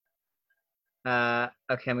Okay,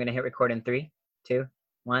 I'm gonna hit record in 3, 2,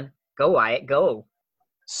 1. Go, Wyatt, go.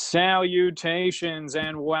 Salutations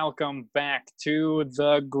and welcome back to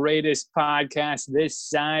the greatest podcast this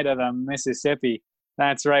side of the Mississippi.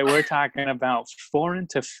 That's right, we're talking about foreign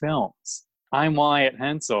to films. I'm Wyatt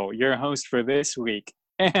Hensel, your host for this week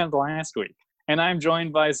and last week. And I'm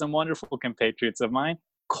joined by some wonderful compatriots of mine,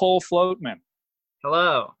 Cole Floatman.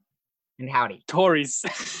 Hello. And howdy. Tori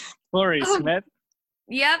Smith.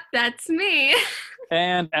 Yep, that's me.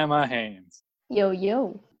 And Emma Haynes. Yo,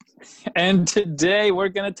 yo. And today we're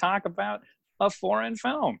going to talk about a foreign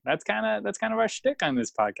film. That's kind of our shtick on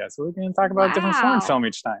this podcast. So we're going to talk about a different foreign film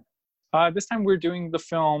each time. This time we're doing the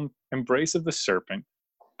film Embrace of the Serpent,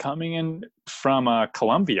 coming in from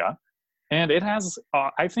Colombia. And it has,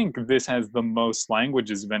 I think this has the most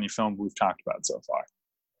languages of any film we've talked about so far.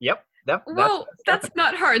 Yep. That's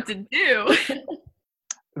not hard to do.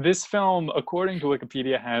 This film, according to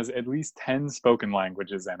Wikipedia, has at least 10 spoken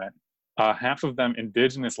languages in it. Half of them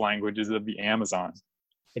indigenous languages of the Amazon.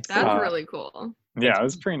 That's really cool. Yeah, it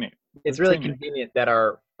was pretty neat. It's really convenient that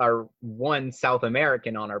our one South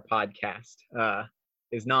American on our podcast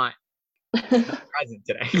is not present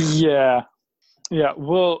today. Yeah.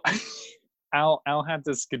 Well, I'll have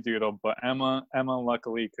to skedoodle, but Emma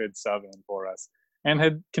luckily could sub in for us and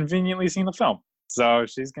had conveniently seen the film, so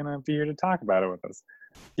she's gonna be here to talk about it with us.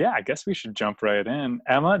 Yeah, I guess we should jump right in.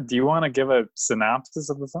 Emma, do you want to give a synopsis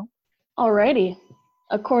of the film? Alrighty.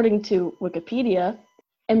 According to Wikipedia,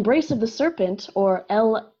 Embrace of the Serpent, or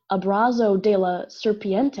El Abrazo de la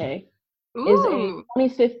Serpiente, is a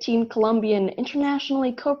 2015 Colombian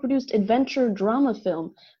internationally co-produced adventure drama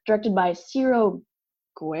film directed by Ciro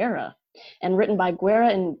Guerra and written by Guerra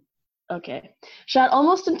and shot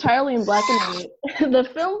almost entirely in black and white. The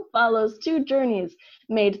film follows two journeys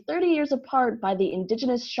made 30 years apart by the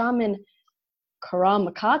indigenous shaman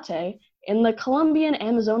Karamacate in the Colombian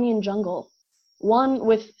Amazonian jungle. One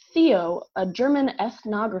with Theo, a German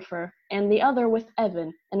ethnographer, and the other with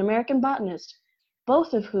Evan, an American botanist,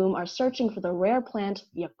 both of whom are searching for the rare plant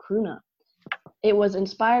Vicuña. It was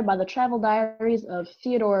inspired by the travel diaries of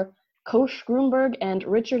Theodore Koch Grunberg and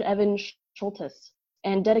Richard Evan Schultes,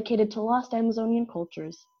 and dedicated to lost Amazonian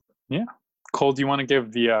cultures. Yeah. Cole, do you want to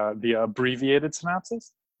give the abbreviated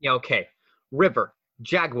synopsis? Yeah, okay. River,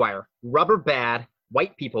 jaguar, rubber bad,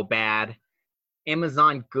 white people bad,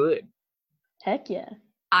 Amazon good. Heck yeah.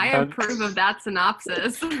 I approve of that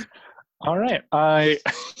synopsis. All right. I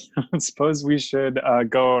suppose we should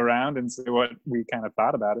go around and see what we kind of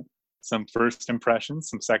thought about it. Some first impressions,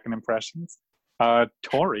 some second impressions.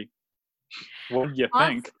 Tori, what do you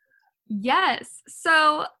think? Yes.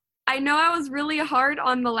 So I know I was really hard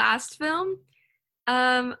on the last film.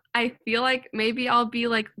 I feel like maybe I'll be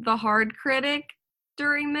like the hard critic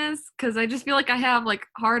during this because I just feel like I have like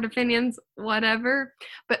hard opinions, whatever.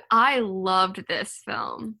 But I loved this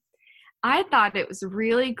film. I thought it was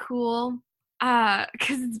really cool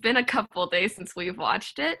because it's been a couple days since we've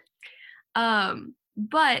watched it.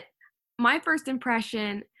 But my first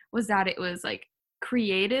impression was that it was like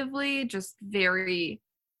creatively just very,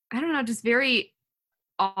 just very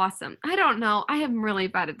awesome. I don't know. I am really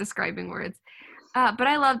bad at describing words. But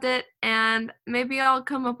I loved it, and maybe I'll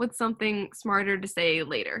come up with something smarter to say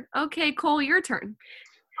later. Okay, Cole, your turn.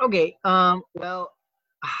 Okay, well,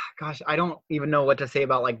 gosh, I don't even know what to say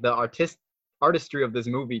about, like, the artistry of this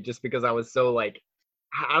movie, just because I was so, like,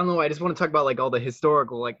 I don't know, I just want to talk about, like, all the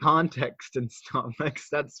historical, like, context and stuff. Like,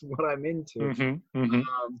 that's what I'm into.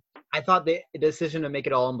 I thought the decision to make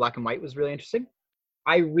it all in black and white was really interesting.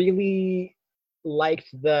 I really liked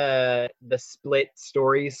the split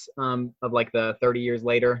stories of like the 30 years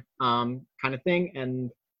later kind of thing, and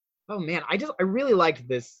oh man, I really liked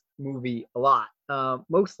this movie a lot,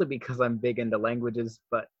 mostly because I'm big into languages,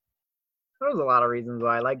 but there was a lot of reasons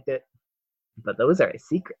why I liked it, but those are a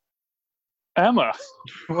secret. Emma,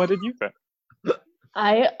 what did you think?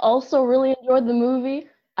 I also really enjoyed the movie.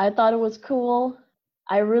 I thought it was cool.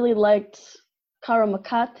 I really liked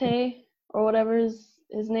Karamacate or whatever his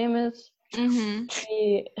name is. Mm-hmm.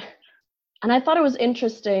 And I thought it was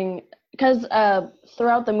interesting because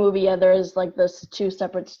throughout the movie, there is like this two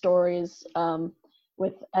separate stories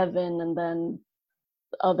with Evan and then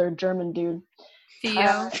the other German dude.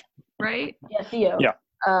 Theo, right? Yeah, Theo. Yeah.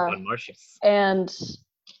 And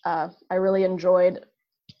I really enjoyed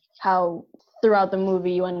how throughout the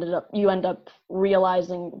movie you end up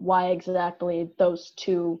realizing why exactly those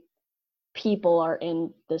two people are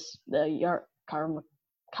in the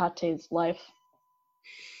Karamakate's life.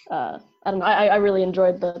 I don't know. I really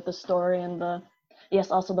enjoyed the story and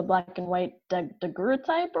also the black and white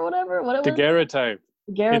daguerreotype or whatever. What it was? Daguerreotype.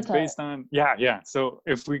 It's based on So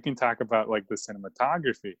if we can talk about like the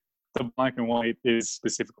cinematography, the black and white is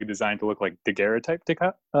specifically designed to look like daguerreotype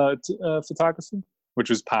photography, which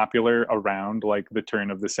was popular around like the turn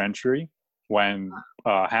of the century when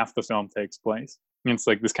half the film takes place. And it's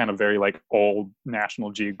like this kind of very like old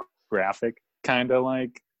National Geographic kind of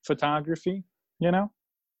like photography, you know?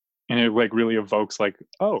 And it like really evokes like,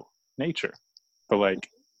 oh, nature, but like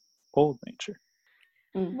old nature.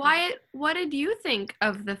 Wyatt, what did you think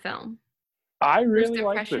of the film? I really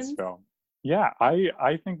like this film. Yeah,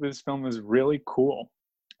 I think this film is really cool.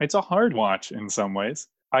 It's a hard watch in some ways.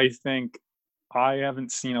 I think I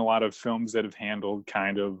haven't seen a lot of films that have handled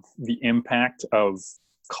kind of the impact of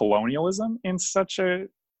colonialism in such a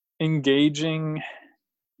engaging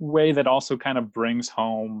way that also kind of brings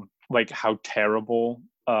home like how terrible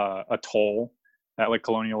a toll that like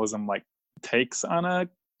colonialism like takes on a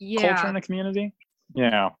culture and a community.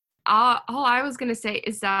 Yeah. All I was gonna say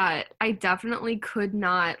is that I definitely could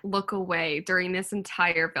not look away during this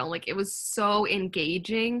entire film. Like it was so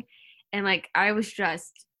engaging, and like I was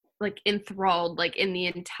just like enthralled like in the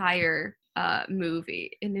entire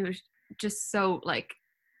movie, and it was just so like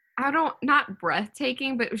not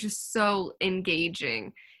breathtaking, but it was just so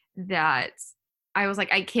engaging that I was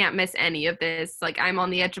like, I can't miss any of this. Like I'm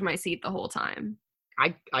on the edge of my seat the whole time.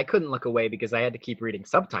 I couldn't look away because I had to keep reading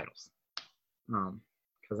subtitles.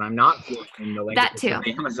 Because I'm not fluent in the language of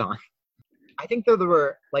Amazon. I think there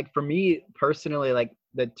were, like, for me personally, like,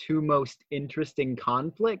 the two most interesting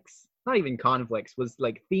conflicts, not even conflicts, was,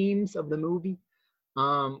 like, themes of the movie,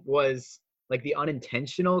 was, like, the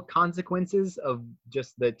unintentional consequences of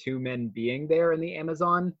just the two men being there in the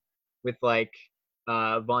Amazon, with, like,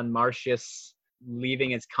 von Martius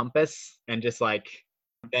leaving his compass, and just, like,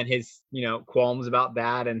 then his, qualms about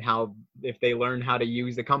that, and how if they learn how to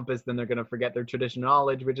use a compass, then they're going to forget their traditional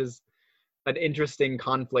knowledge, which is an interesting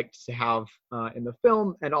conflict to have in the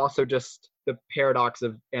film. And also just the paradox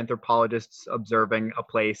of anthropologists observing a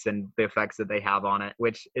place and the effects that they have on it,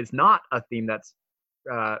 which is not a theme that's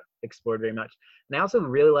explored very much. And I also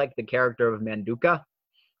really like the character of Manduka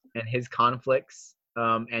and his conflicts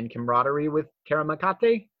and camaraderie with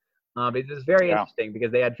Karamakate. It was very interesting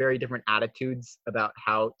because they had very different attitudes about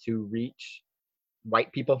how to reach white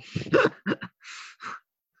people.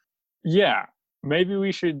 Yeah, maybe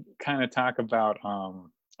we should kind of talk about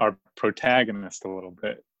our protagonist a little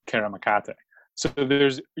bit, Karamakate. So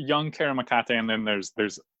there's young Karamakate, and then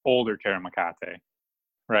there's older Karamakate,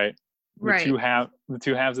 right? Right. The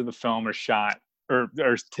two halves of the film are shot or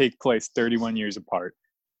take place 31 years apart.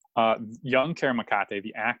 Young Karamakate,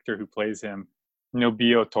 the actor who plays him,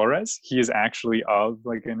 Nobio Torres, he is actually of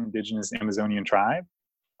like an indigenous Amazonian tribe,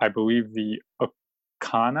 I believe the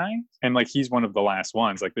Akanai, and like he's one of the last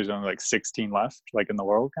ones. Like there's only like 16 left, like in the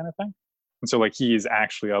world, kind of thing. And so like he is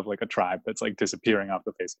actually of like a tribe that's like disappearing off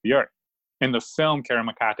the face of the earth. In the film,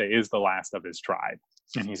 Karamakate is the last of his tribe,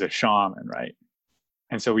 and he's a shaman, right?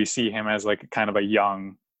 And so we see him as like kind of a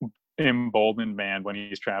young, emboldened man when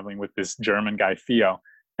he's traveling with this German guy Theo,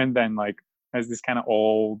 and then like as this kind of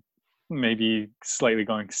old, maybe slightly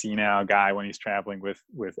going senile guy when he's traveling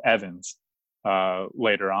with Evans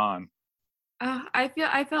later on.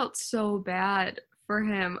 I felt so bad for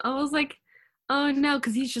him. I was like, oh no,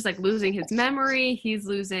 because he's just like losing his memory. He's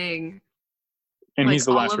losing, and like, he's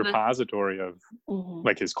the last repository of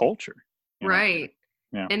like his culture, right?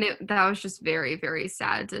 Yeah, and that was just very, very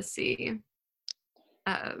sad to see.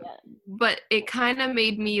 But it kind of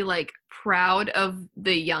made me like proud of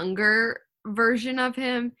the younger version of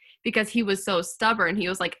him, because he was so stubborn. He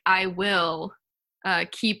was like, I will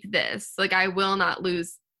keep this. Like, I will not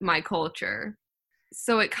lose my culture.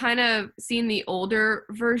 So it kind of, seeing the older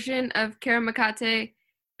version of Karamakate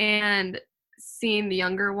and seeing the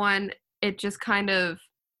younger one, it just kind of,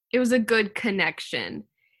 it was a good connection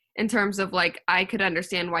in terms of like, I could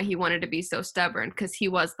understand why he wanted to be so stubborn, because he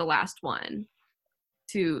was the last one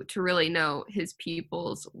to really know his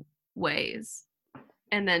people's ways,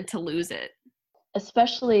 and then to lose it.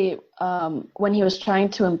 Especially when he was trying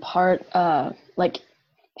to impart like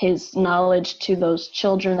his knowledge to those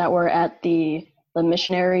children that were at the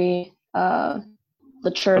missionary,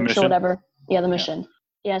 the church or whatever. Yeah, the mission.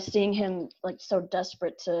 Yeah, seeing him like so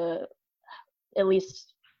desperate to at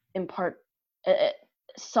least impart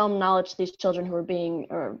some knowledge to these children who were being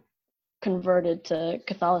converted to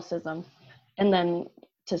Catholicism, and then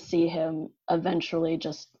to see him eventually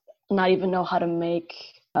just not even know how to make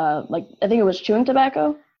like I think it was chewing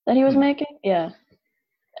tobacco that he was making,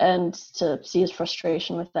 and to see his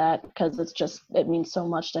frustration with that, because it means so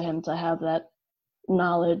much to him to have that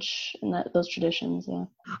knowledge and those traditions. I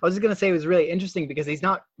was just gonna say it was really interesting because he's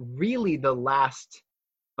not really the last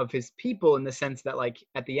of his people, in the sense that like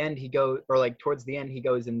at the end he goes, or like towards the end he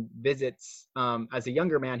goes and visits, as a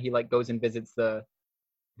younger man, he like goes and visits the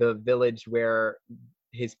village where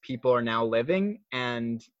his people are now living,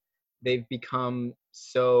 and they've become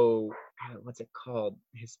so, what's it called,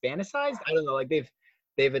 Hispanicized, I don't know, like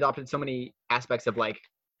they've adopted so many aspects of like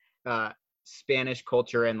Spanish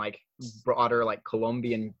culture and like broader like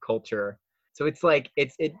Colombian culture. So it's like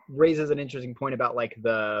it raises an interesting point about like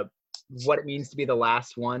what it means to be the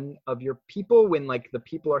last one of your people, when like the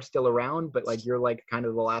people are still around, but like you're like kind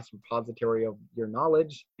of the last repository of your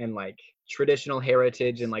knowledge, and like traditional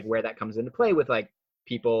heritage, and like where that comes into play with like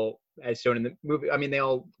people as shown in the movie. I mean, they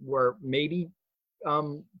all were maybe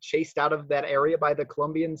chased out of that area by the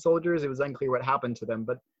Colombian soldiers. It was unclear what happened to them,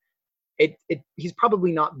 but he's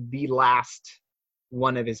probably not the last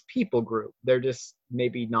one of his people group. They're just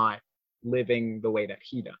maybe not living the way that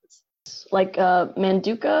he does. Like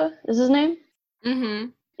Manduka is his name? Mm-hmm.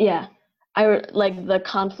 Yeah. I like the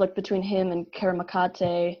conflict between him and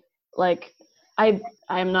Karamakate. Like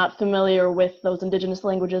I'm not familiar with those indigenous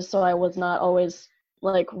languages, so I was not always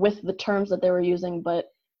like with the terms that they were using,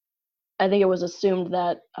 but I think it was assumed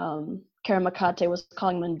that Karamakate was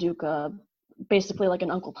calling Manduka basically like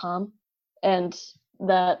an Uncle Tom, and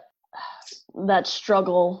that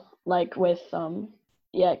struggle like with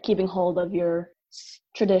keeping hold of your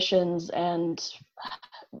traditions, and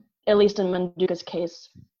at least in Manduka's case,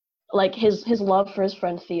 like his love for his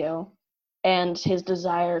friend Theo and his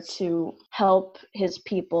desire to help his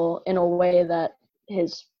people in a way that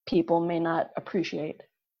his people may not appreciate.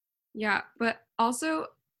 Yeah, but also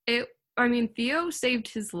Theo saved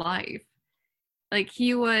his life. Like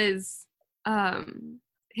he was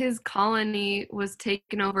his colony was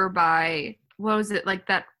taken over by, what was it, like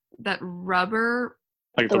that rubber,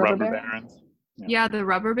 like the rubber barons. Yeah, the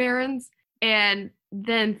rubber barons. And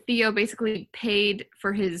then Theo basically paid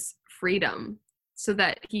for his freedom so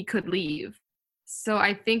that he could leave. So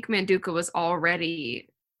I think Manduka was already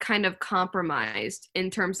kind of compromised in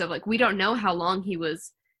terms of like, we don't know how long he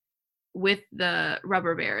was with the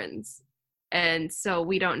rubber barons. And so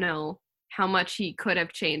we don't know how much he could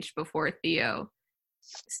have changed before Theo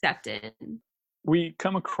stepped in. We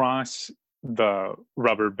come across the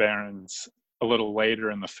rubber barons a little later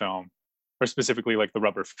in the film, or specifically like the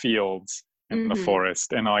rubber fields in the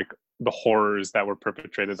forest, and like the horrors that were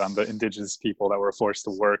perpetrated on the indigenous people that were forced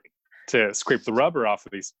to work to scrape the rubber off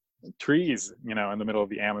of these trees, in the middle of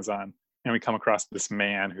the Amazon. And we come across this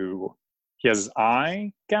man who he has his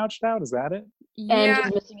eye gouged out. Is that it? Yeah. And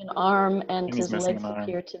he's missing an arm, and his legs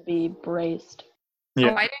appear to be braced.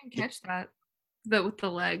 Yeah. Oh, I didn't catch that. With the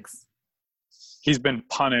legs. He's been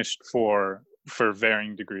punished for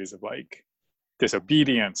varying degrees of like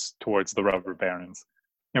disobedience towards the rubber barons.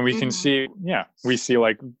 And we can see, we see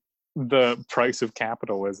like the price of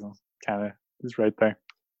capitalism kind of is right there.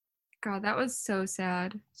 God, that was so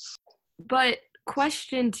sad. But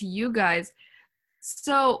question to you guys.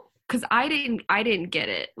 So, because I didn't get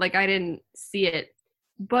it. Like, I didn't see it.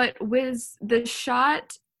 But was the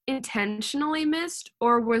shot intentionally missed,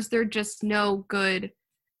 or was there just no good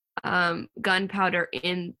gunpowder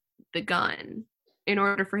in the gun in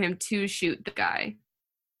order for him to shoot the guy?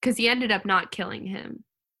 Because he ended up not killing him.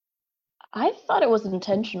 I thought it was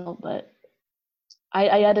intentional, but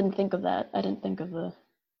I didn't think of that. I didn't think of the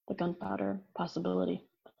gunpowder possibility.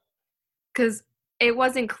 Because it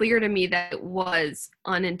wasn't clear to me that it was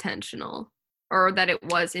unintentional or that it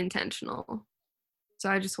was intentional. So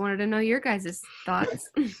I just wanted to know your guys' thoughts.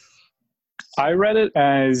 I read it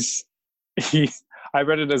as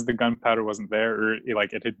the gunpowder wasn't there, or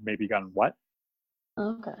like it had maybe gotten wet.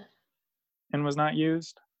 Okay. And was not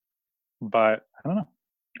used. But I don't know.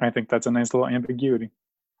 I think that's a nice little ambiguity.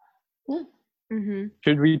 Yeah. Mm-hmm.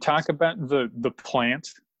 Should we talk about the plant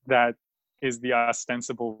that is the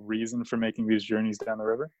ostensible reason for making these journeys down the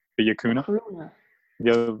river? The Yacuna?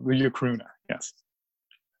 The Yacuna, yes.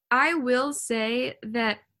 I will say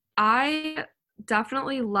that I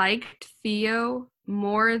definitely liked Theo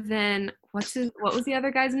more than, what was the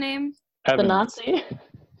other guy's name? Evan. The Nazi?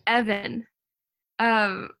 Evan.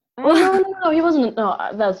 No, he wasn't. No,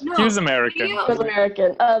 he was American. Theo, he was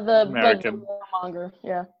American. The American. warmonger,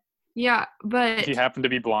 yeah. Yeah, but he happened to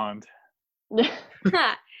be blonde.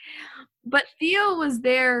 But Theo was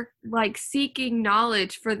there, like, seeking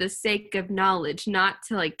knowledge for the sake of knowledge, not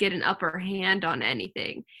to, like, get an upper hand on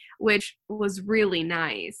anything, which was really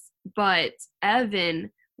nice. But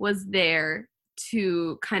Evan was there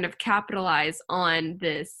to kind of capitalize on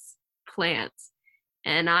this plant,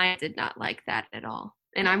 and I did not like that at all.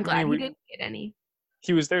 And I'm glad he didn't get any.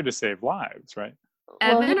 He was there to save lives, right?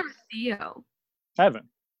 Evan or Theo? Evan.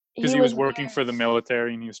 Because he was working for the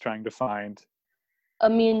military and he was trying to find a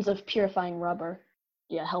means of purifying rubber.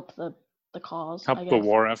 Yeah, help the cause. Help the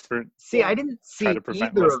war effort. See, I didn't see try to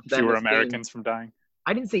prevent either of them fewer as Americans from dying.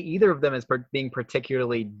 I didn't see either of them as being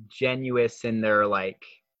particularly genuine in their like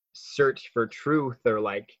search for truth or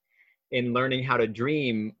like in learning how to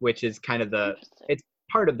dream, which is kind of it's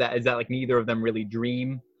part of that is that like neither of them really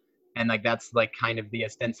dream, and like that's like kind of the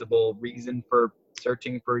ostensible reason for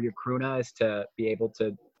searching for Yukruna is to be able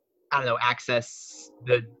to, I don't know, access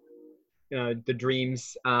the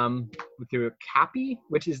dreams through Cappy,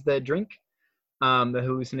 which is the drink, the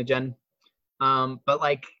hallucinogen. But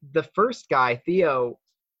like the first guy, Theo,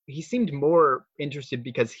 he seemed more interested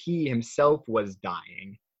because he himself was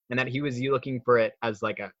dying and that he was looking for it as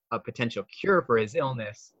like a potential cure for his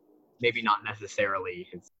illness, maybe not necessarily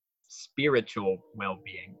his spiritual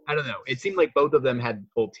well-being. I don't know. It seemed like both of them had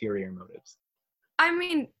ulterior motives. I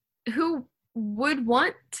mean, who would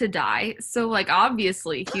want to die? So like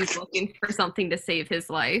obviously he's looking for something to save his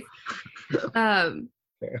life.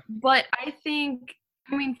 But I think,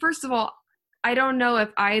 I mean, first of all, I don't know if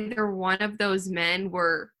either one of those men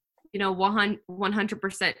were,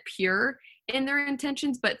 100% pure in their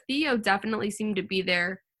intentions, but Theo definitely seemed to be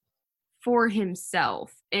there for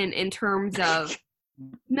himself in terms of,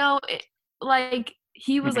 like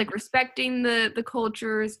he was like respecting the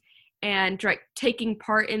cultures and like taking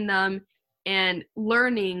part in them and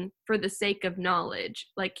learning for the sake of knowledge.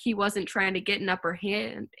 Like he wasn't trying to get an upper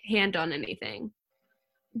hand on anything.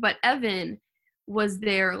 But Evan was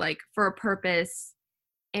there like for a purpose,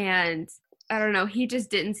 and I don't know, he just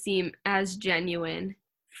didn't seem as genuine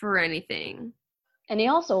for anything. And he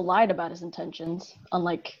also lied about his intentions,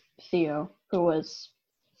 unlike Theo, who was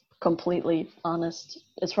completely honest,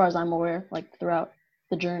 as far as I'm aware, like throughout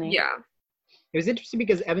the journey. Yeah. It was interesting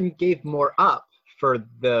because Evan gave more up for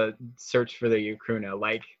the search for the Yukruna.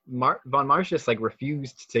 Like Von Martius like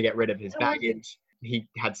refused to get rid of his baggage. He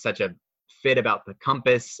had such a fit about the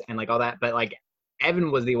compass and like all that, but like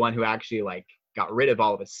Evan was the one who actually like got rid of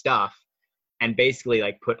all of his stuff and basically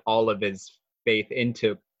like put all of his faith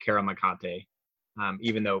into Karamakate,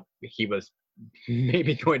 even though he was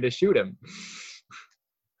maybe going to shoot him.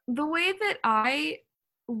 The way that I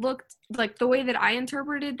looked, like the way that I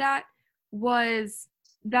interpreted that was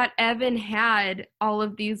that Evan had all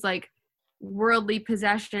of these like worldly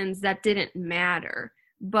possessions that didn't matter,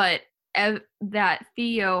 but that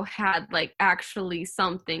Theo had like actually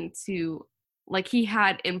something to, like he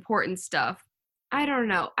had important stuff. I don't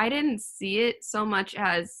know. I didn't see it so much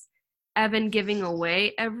as Evan giving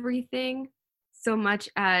away everything, so much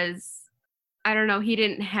as, I don't know, he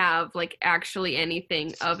didn't have like actually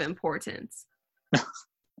anything of importance.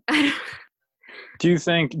 Do you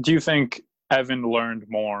think Evan learned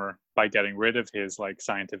more by getting rid of his like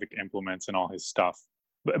scientific implements and all his stuff,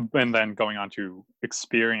 and then going on to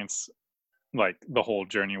experience like the whole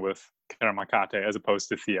journey with Karamakate, as opposed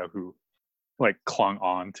to Theo, who like clung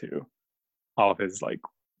on to all of his like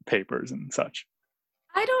papers and such?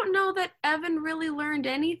 I don't know that Evan really learned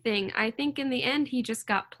anything. I think in the end he just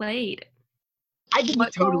got played. I think he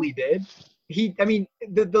totally did.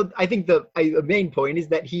 I think the main point is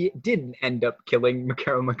that he didn't end up killing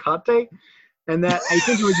Karamakate, and that I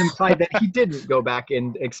think it was implied that he didn't go back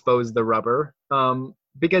and expose the rubber,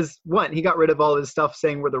 because one, he got rid of all his stuff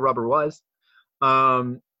saying where the rubber was.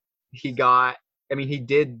 He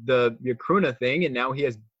did the Yukruna thing, and now he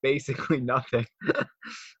has basically nothing.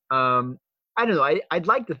 I don't know. I'd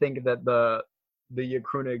like to think that the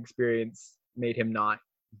Yukruna experience made him not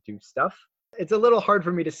do stuff. It's a little hard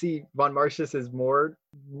for me to see Von Martius as more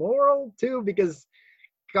moral too, because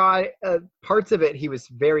parts of it he was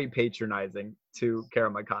very patronizing to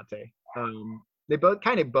Karamakate. They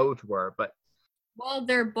both were, but well,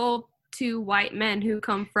 they're both two white men who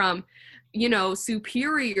come from,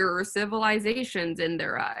 superior civilizations in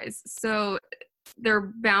their eyes. So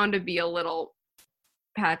they're bound to be a little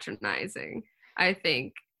patronizing, I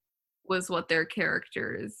think, was what their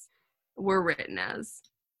characters were written as.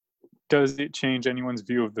 Does it change anyone's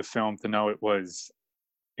view of the film to know it was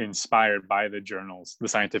inspired by the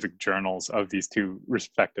scientific journals of these two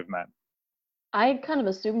respective men? I kind of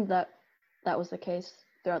assumed that was the case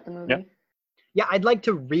throughout the movie. Yeah, I'd like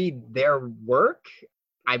to read their work.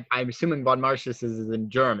 I'm assuming Von Martius is in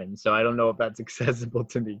German, so I don't know if that's accessible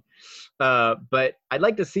to me. But I'd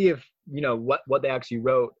like to see if, what they actually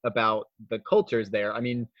wrote about the cultures there. I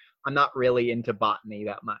mean, I'm not really into botany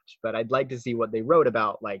that much, but I'd like to see what they wrote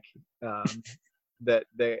about, like the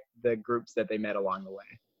groups that they met along the way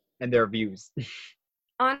and their views.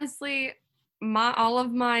 Honestly, all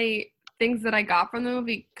of my things that I got from the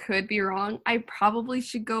movie could be wrong. I probably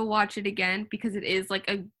should go watch it again because it is like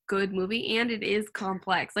a good movie and it is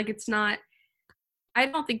complex. Like it's not, I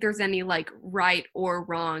don't think there's any like right or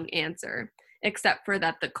wrong answer, except for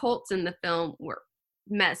that the cults in the film were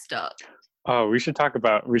messed up. Oh, we should talk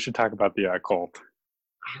about the cult.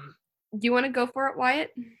 Do you want to go for it,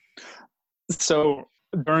 Wyatt? So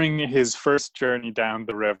during his first journey down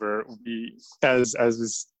the river, as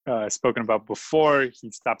was spoken about before,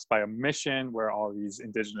 he stops by a mission where all these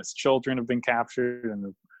indigenous children have been captured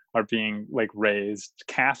and are being like raised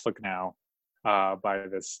Catholic now by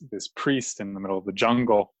this priest in the middle of the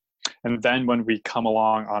jungle. And then when we come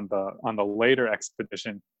along on the later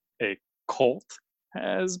expedition, a cult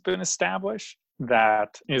has been established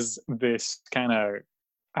that is this kind of,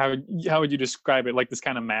 how would you describe it? Like this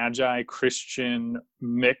kind of magi Christian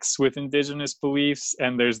mix with indigenous beliefs,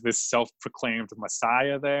 and there's this self-proclaimed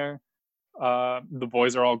Messiah there. The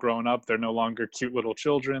boys are all grown up. They're no longer cute little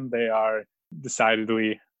children. They are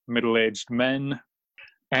decidedly middle-aged men.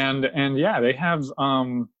 And yeah, they have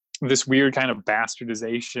this weird kind of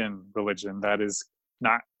bastardization religion that is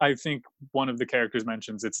not, I think one of the characters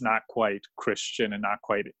mentions it's not quite Christian and not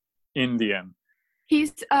quite Indian.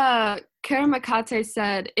 Karamakate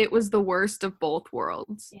said it was the worst of both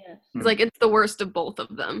worlds. Yeah. It's like it's the worst of both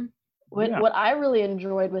of them. What I really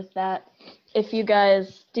enjoyed with that, did you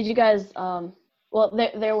guys, well,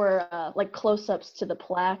 there were like close-ups to the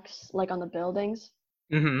plaques, like on the buildings.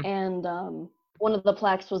 Mm-hmm. And one of the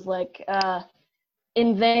plaques was like,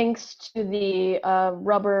 in thanks to the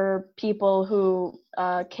rubber people who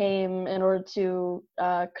came in order to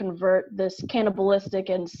convert this cannibalistic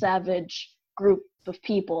and savage group of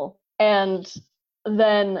people. And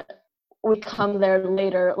then we come there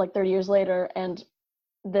later, like 30 years later, and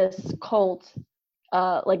this cult,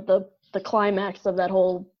 like the climax of that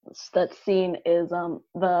scene is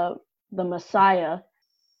the Messiah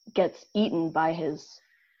gets eaten by his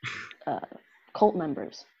cult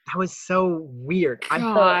members. That was so weird.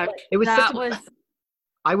 God,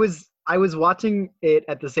 I was watching it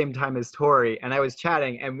at the same time as Tori, and I was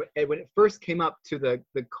chatting, and when it first came up to the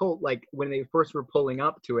cult, like when they first were pulling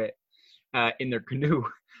up to it in their canoe,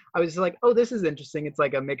 I was just like, oh, this is interesting. It's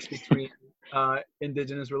like a mix between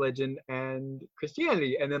indigenous religion and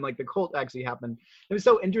Christianity, and then like the cult actually happened. It was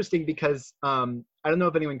so interesting because I don't know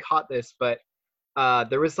if anyone caught this, but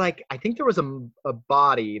there was like, I think there was a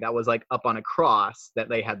body that was like up on a cross that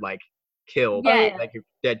they had like killed. Yeah. Like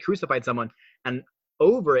they had crucified someone, and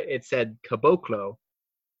over it, it said caboclo,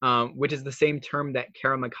 which is the same term that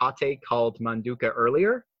Karamakate called Manduka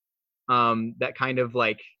earlier. That kind of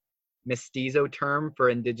like mestizo term for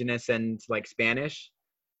indigenous and like Spanish.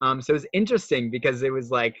 So it was interesting because it was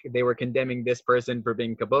like they were condemning this person for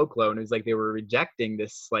being caboclo, and it was like they were rejecting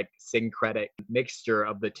this like syncretic mixture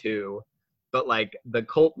of the two. But like the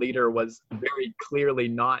cult leader was very clearly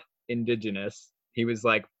not indigenous. He was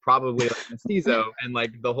like probably like mestizo, and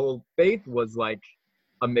like the whole faith was like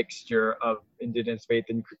a mixture of indigenous faith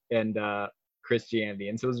and Christianity.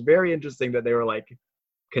 And so it was very interesting that they were like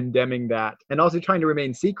condemning that and also trying to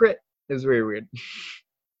remain secret. It was very weird.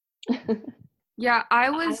 Yeah, I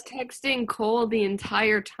was texting Cole the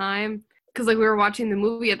entire time because like we were watching the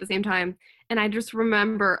movie at the same time, and I just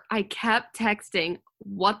remember I kept texting,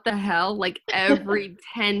 what the hell? Like every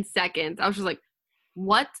 10 seconds. I was just like,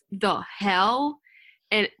 what the hell?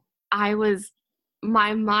 And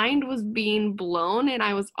my mind was being blown, and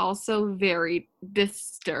I was also very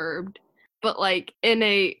disturbed, but like in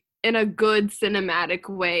a good cinematic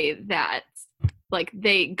way that like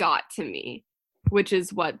they got to me, which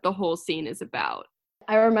is what the whole scene is about.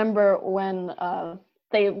 I remember when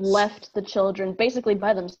they left the children basically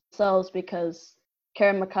by themselves because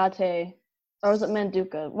Karamakate, or was it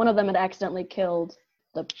Manduka? One of them had accidentally killed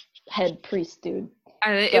the head priest dude.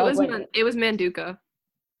 It was Manduka.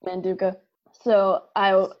 Manduka. So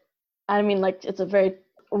I mean, like, it's a very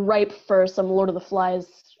ripe for some Lord of the Flies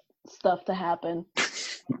stuff to happen.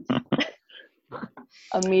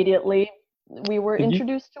 Immediately, we were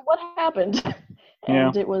introduced to what happened,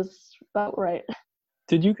 and It was about right.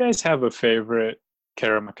 Did you guys have a favorite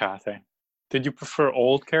Karamakate? Did you prefer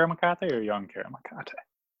old Karamakate or young Karamakate?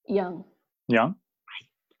 Young. Young?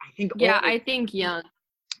 I think. Yeah, I think young.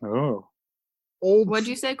 Oh. Old. What'd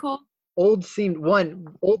you say, Cole? Old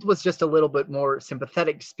was just a little bit more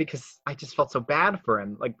sympathetic just because I just felt so bad for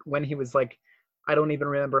him. Like when he was like, I don't even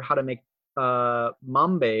remember how to make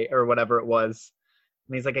mambe or whatever it was.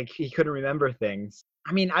 And he's like, he couldn't remember things.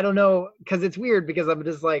 I mean, I don't know, because it's weird because I'm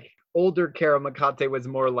just like, older Karamakate was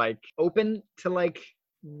more like open to like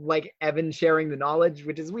Evan sharing the knowledge,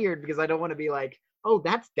 which is weird because I don't want to be like, oh,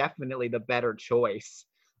 that's definitely the better choice.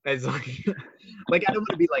 As like, like I don't want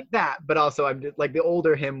to be like that, but also I'm just like the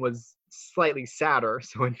older him was slightly sadder,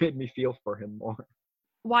 so it made me feel for him more.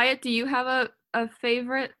 Wyatt, do you have a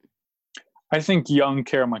favorite? I think young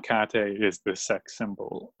Karamakate is the sex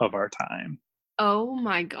symbol of our time. Oh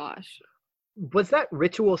my gosh. Was that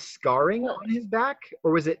ritual scarring on his back,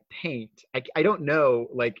 or was it paint? I don't know,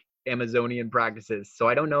 like Amazonian practices, so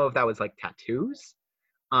I don't know if that was like tattoos.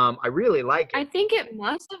 I really like I it. think it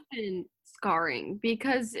must have been scarring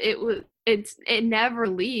because it never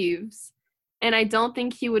leaves. And I don't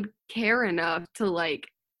think he would care enough to like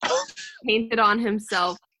paint it on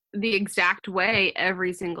himself the exact way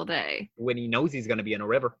every single day. When he knows he's gonna be in a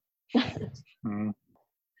river. Mm.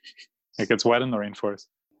 It gets wet in the rainforest.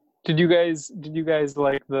 Did you guys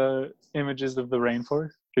like the images of the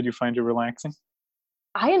rainforest? Did you find it relaxing?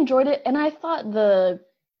 I enjoyed it, and I thought the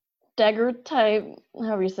daguerreotype,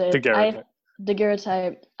 however you say it,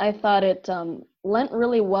 daguerreotype, I thought it lent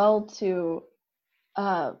really well to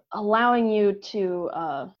allowing you to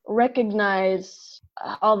recognize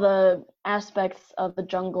all the aspects of the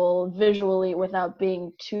jungle visually without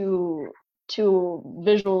being too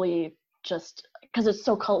visually, just because it's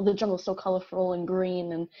the jungle is so colorful and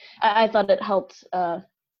green, and I thought it helped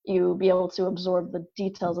you be able to absorb the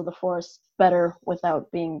details of the forest better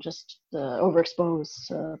without being just overexposed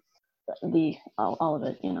to all of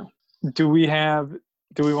it, you know. Do we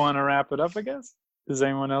want to wrap it up, I guess? Does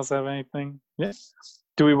anyone else have anything? Yes.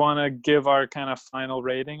 Do we want to give our kind of final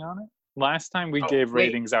rating on it? Last time we gave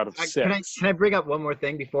ratings out of 6. Can I bring up one more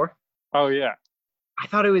thing before? Oh, yeah. I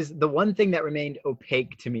thought it was the one thing that remained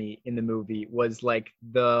opaque to me in the movie was like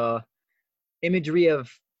the imagery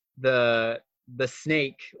of the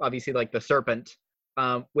snake, obviously like the serpent,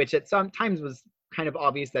 which at some times was kind of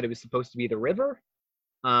obvious that it was supposed to be the river,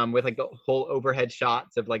 with like the whole overhead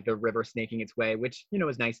shots of like the river snaking its way, which, you know,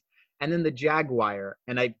 is nice. And then the jaguar,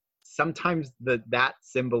 and I sometimes that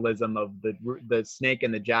symbolism of the snake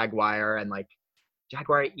and the jaguar, and like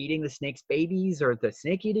jaguar eating the snake's babies or the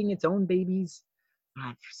snake eating its own babies.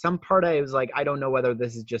 Some part I was like, I don't know whether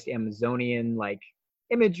this is just Amazonian like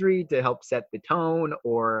imagery to help set the tone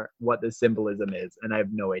or what the symbolism is, and I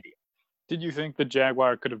have no idea. Did you think the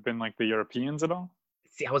jaguar could have been like the Europeans at all?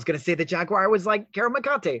 See, I was gonna say the jaguar was like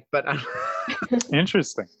Karamakate, but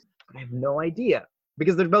Interesting. I have no idea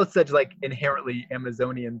because they're both such like inherently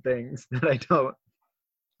Amazonian things that I don't,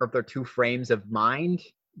 or if they're two frames of mind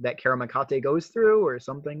that Karamakate goes through or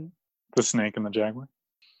something. The snake and the jaguar.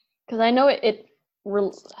 Because I know it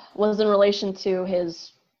was in relation to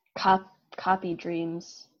his copy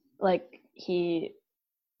dreams. Like he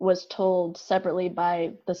was told separately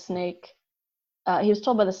by the snake. He was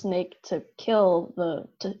told by the snake to kill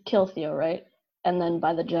Theo, right? And then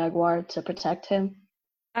by the jaguar to protect him.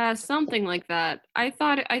 Something like that. I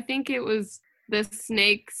think it was the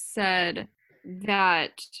snake said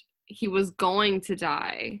that he was going to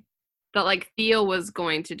die, that like Theo was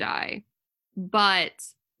going to die, but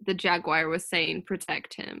the jaguar was saying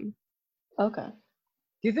protect him. Okay.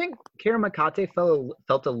 Do you think Karamakate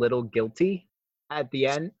felt a little guilty at the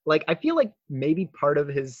end? Like, I feel like maybe part of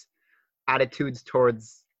his attitudes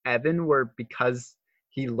towards Evan were because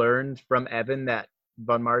he learned from Evan that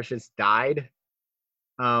Von Martius died,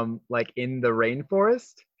 like in the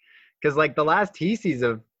rainforest. Because like the last he sees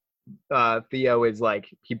of Theo is like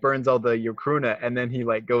he burns all the Yokruna and then he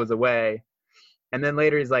like goes away, and then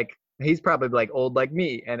later he's like, he's probably like old like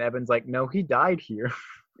me, and Evan's like, no, he died here.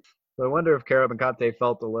 So I wonder if Karamakate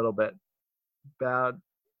felt a little bit bad.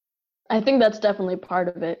 I think that's definitely part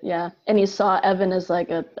of it, yeah. And he saw Evan as like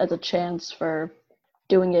as a chance for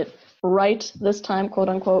doing it right this time, quote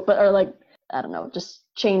unquote, or like, I don't know, just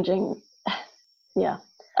changing. Yeah.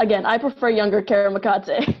 Again, I prefer younger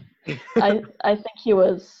Karamakate. I think he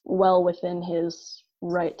was well within his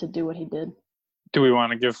right to do what he did. Do we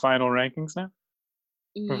want to give final rankings now?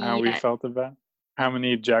 From how we felt about how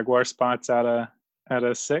many jaguar spots out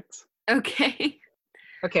of 6? Okay.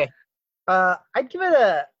 Okay. I'd give it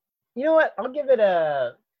a, you know what? I'll give it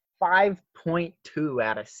a 5.2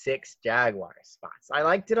 out of 6 jaguar spots. I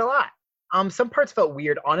liked it a lot. Some parts felt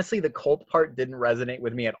weird. Honestly, the cult part didn't resonate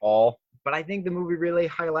with me at all. But I think the movie really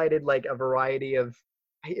highlighted like a variety of,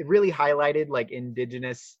 it really highlighted like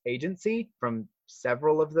indigenous agency from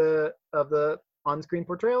several of the on-screen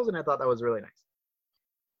portrayals, and I thought that was really nice.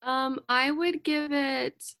 I would give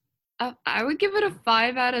it a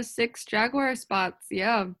 5 out of 6 jaguar spots.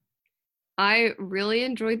 Yeah. I really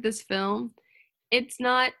enjoyed this film. It's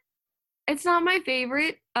not my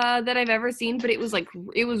favorite that I've ever seen, but it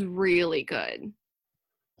was really good.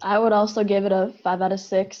 I would also give it a 5 out of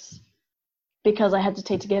 6 because I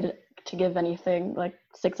hesitate to give anything like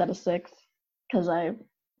 6 out of 6 because I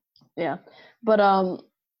Yeah, but I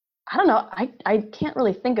don't know. I can't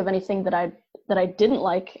really think of anything that I didn't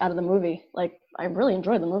like out of the movie. Like, I really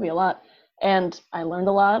enjoyed the movie a lot, and I learned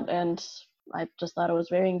a lot, and I just thought it was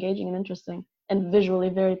very engaging and interesting, and visually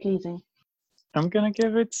very pleasing. I'm gonna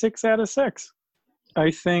give it 6 out of 6. I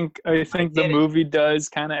think the movie does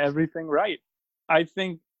kind of everything right. I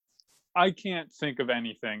can't think of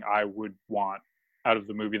anything I would want out of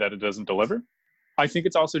the movie that it doesn't deliver. I think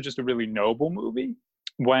it's also just a really noble movie.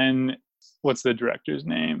 What's the director's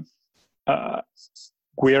name?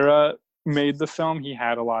 Guerra made the film. He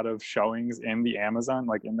had a lot of showings in the Amazon,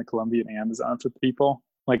 like in the Colombian Amazon for people,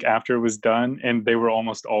 like after it was done, and they were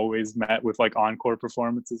almost always met with like encore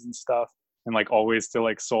performances and stuff, and like always still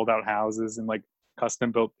like sold out houses and like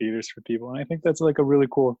custom built theaters for people. And I think that's like a really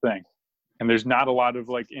cool thing. And there's not a lot of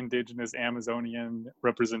like indigenous Amazonian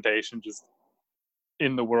representation just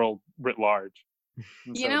in the world writ large.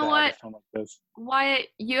 You know what? Like Wyatt,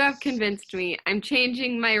 you have convinced me. I'm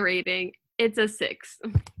changing my rating. It's a 6.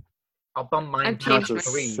 I'll bump mine to changed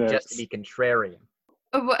 3 just to be contrarian.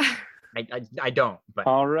 I don't, but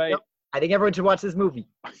all right. I think everyone should watch this movie.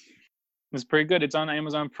 It's pretty good. It's on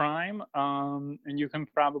Amazon Prime, and you can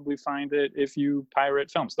probably find it if you pirate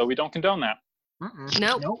films, though we don't condone that.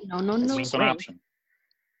 Nope. No. It's just an option.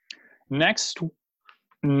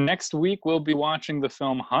 Next week, we'll be watching the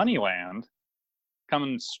film Honeyland,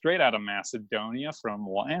 coming straight out of Macedonia from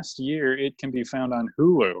last year. It can be found on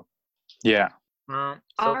Hulu. Yeah. All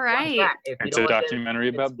right. It's a documentary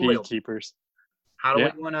about beekeepers. How do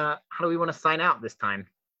we want to sign out this time?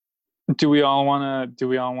 Do we all want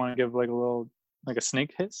to give like a little, like a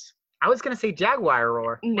snake hiss? I was gonna say jaguar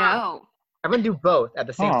roar. No. I'm gonna do both at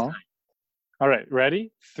the same time. All right,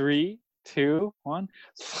 ready? 3, 2, 1.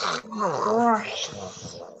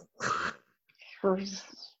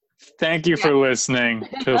 Thank you for listening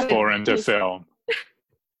to Foreign to Film.